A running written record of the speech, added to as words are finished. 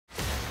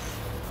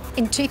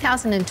In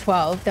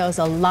 2012, there was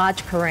a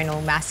large coronal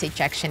mass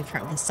ejection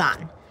from the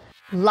sun.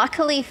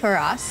 Luckily for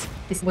us,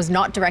 this was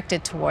not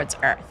directed towards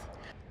Earth.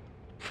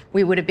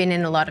 We would have been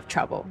in a lot of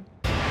trouble.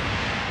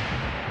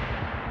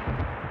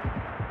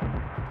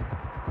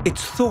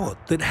 It's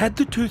thought that had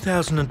the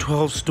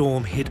 2012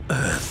 storm hit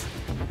Earth,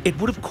 it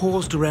would have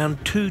caused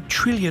around $2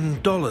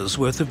 trillion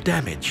worth of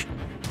damage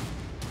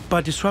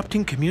by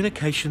disrupting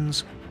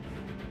communications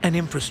and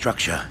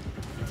infrastructure.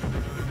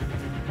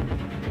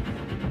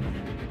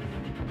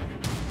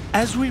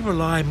 As we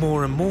rely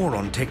more and more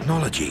on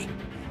technology,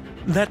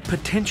 that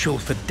potential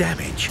for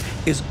damage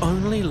is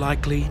only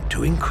likely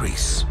to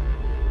increase.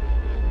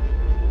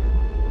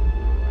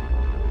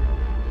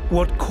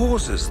 What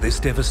causes this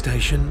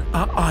devastation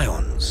are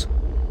ions,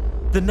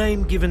 the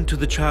name given to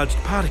the charged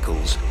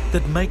particles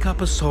that make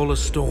up a solar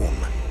storm.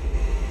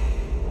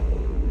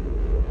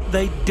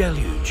 They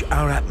deluge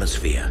our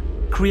atmosphere,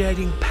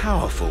 creating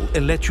powerful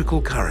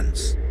electrical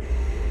currents.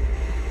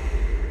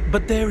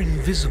 But they're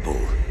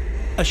invisible,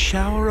 a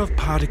shower of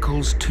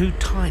particles too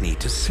tiny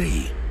to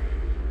see.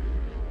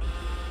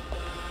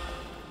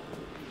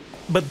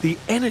 But the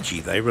energy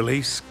they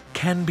release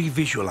can be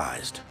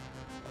visualized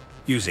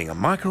using a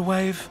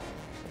microwave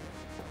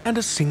and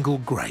a single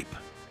grape.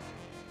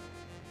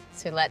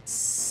 So let's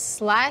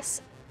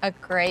slice a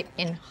grape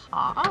in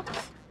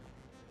half.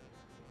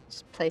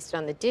 Just place it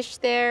on the dish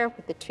there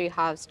with the two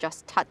halves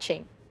just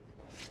touching.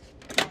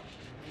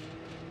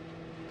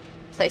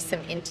 Place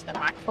them into the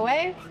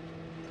microwave.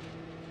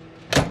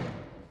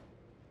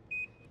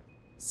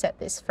 Set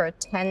this for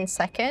 10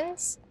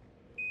 seconds.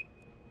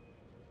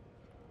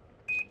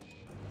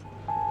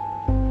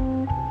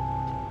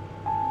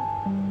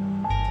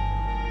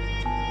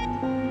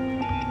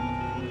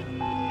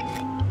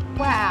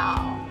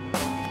 Wow.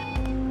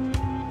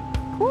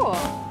 Cool.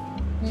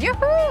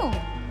 Yoo-hoo!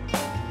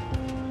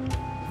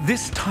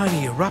 This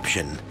tiny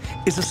eruption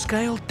is a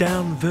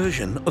scaled-down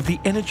version of the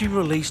energy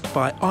released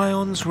by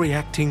ions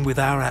reacting with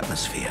our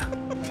atmosphere.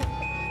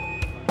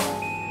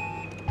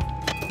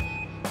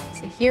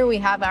 So here we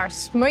have our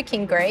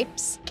smoking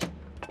grapes.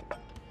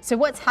 So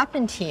what's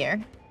happened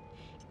here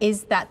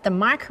is that the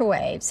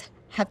microwaves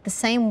have the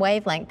same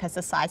wavelength as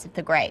the size of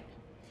the grape.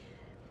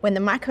 When the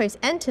microwaves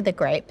enter the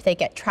grape, they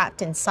get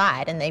trapped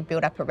inside and they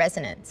build up a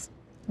resonance.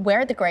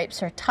 Where the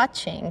grapes are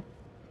touching,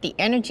 the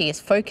energy is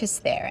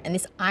focused there, and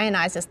this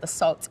ionizes the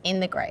salts in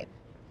the grape.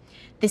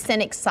 This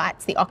then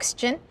excites the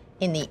oxygen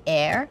in the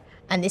air,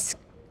 and this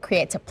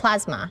creates a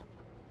plasma.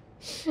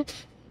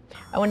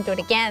 I want to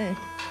do it again.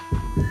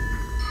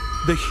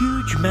 The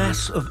huge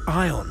mass of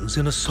ions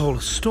in a solar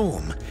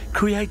storm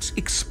creates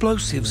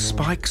explosive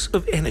spikes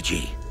of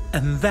energy,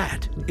 and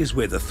that is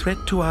where the threat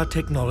to our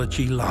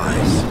technology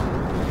lies.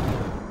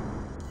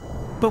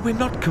 But we're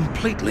not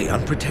completely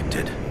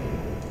unprotected.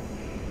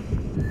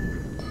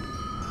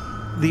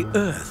 The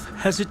Earth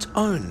has its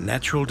own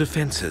natural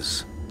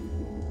defenses.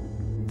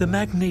 The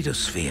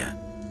magnetosphere.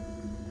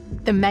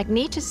 The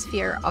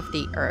magnetosphere of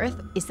the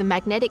Earth is the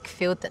magnetic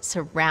field that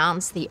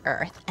surrounds the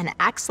Earth and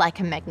acts like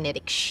a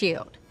magnetic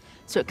shield.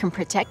 So it can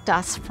protect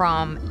us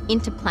from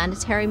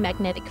interplanetary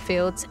magnetic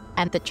fields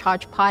and the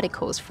charged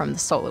particles from the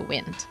solar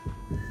wind.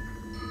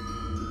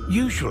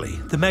 Usually,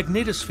 the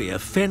magnetosphere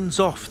fends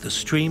off the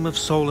stream of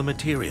solar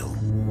material.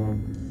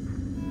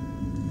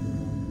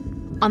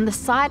 On the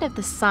side of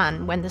the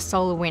sun, when the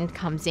solar wind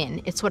comes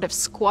in, it sort of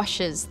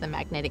squashes the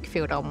magnetic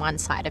field on one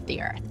side of the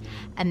Earth.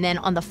 And then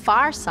on the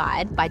far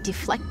side, by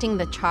deflecting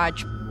the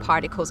charged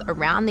particles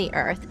around the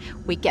Earth,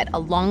 we get a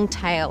long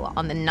tail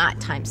on the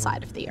nighttime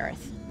side of the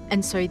Earth.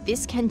 And so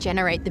this can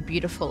generate the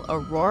beautiful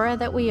aurora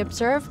that we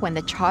observe when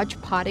the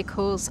charged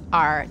particles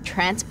are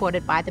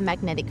transported by the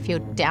magnetic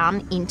field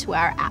down into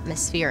our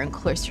atmosphere and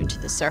closer to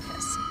the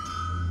surface.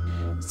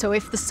 So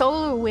if the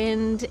solar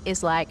wind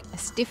is like a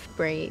stiff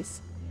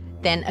breeze,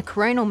 then a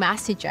coronal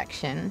mass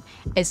ejection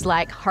is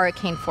like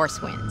hurricane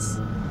force winds.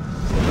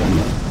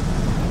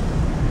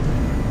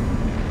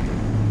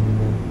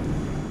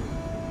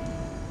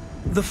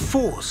 The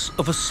force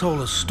of a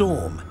solar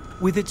storm,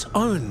 with its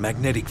own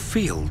magnetic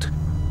field,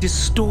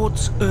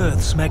 distorts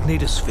Earth's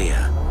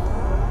magnetosphere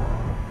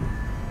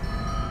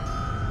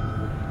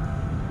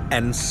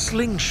and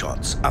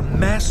slingshots a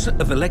mass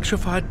of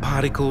electrified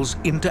particles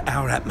into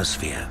our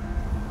atmosphere.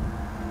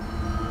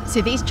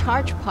 So these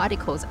charged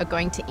particles are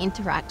going to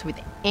interact with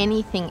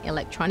anything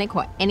electronic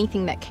or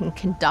anything that can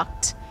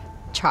conduct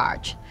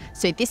charge.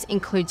 So this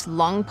includes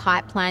long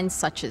pipelines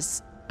such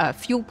as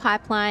fuel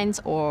pipelines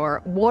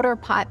or water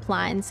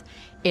pipelines.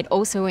 It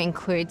also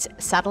includes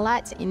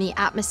satellites in the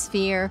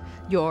atmosphere,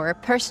 your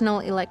personal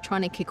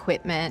electronic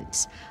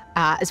equipment,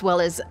 as well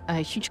as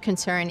a huge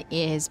concern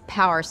is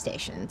power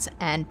stations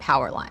and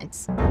power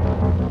lines.